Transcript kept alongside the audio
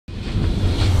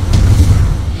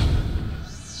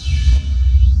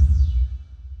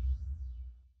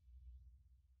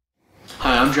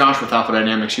I'm Josh with Alpha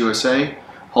Dynamics USA,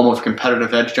 home of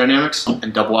Competitive Edge Dynamics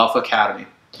and Double Alpha Academy.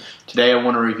 Today I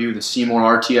want to review the Seymour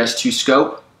RTS2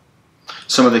 scope.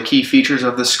 Some of the key features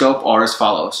of this scope are as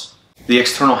follows. The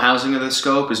external housing of this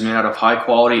scope is made out of high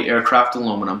quality aircraft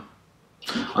aluminum.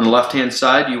 On the left hand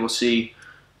side you will see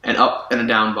an up and a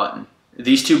down button.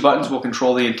 These two buttons will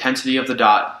control the intensity of the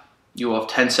dot. You will have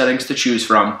 10 settings to choose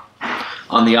from.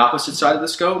 On the opposite side of the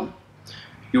scope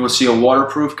you will see a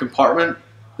waterproof compartment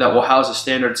that will house a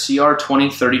standard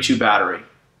CR2032 battery.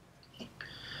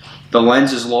 The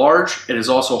lens is large, it is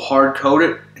also hard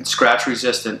coated and scratch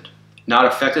resistant, not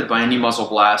affected by any muzzle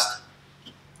blast.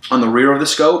 On the rear of the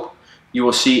scope, you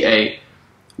will see a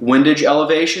windage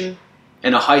elevation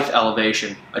and a height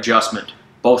elevation adjustment,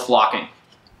 both locking.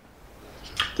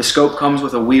 The scope comes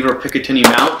with a Weaver Picatinny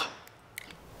mount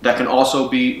that can also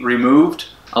be removed,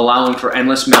 allowing for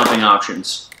endless mounting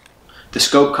options. The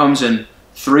scope comes in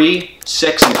 3,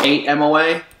 6, and 8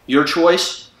 MOA, your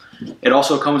choice. It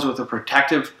also comes with a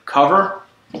protective cover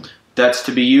that's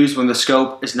to be used when the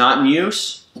scope is not in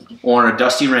use or on a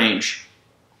dusty range.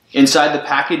 Inside the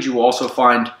package you will also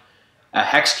find a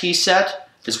hex key set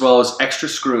as well as extra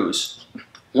screws.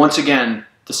 Once again,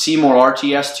 the Seymour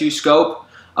RTS2 scope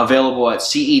available at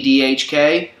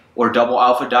CEDHK or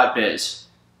doublealpha.biz.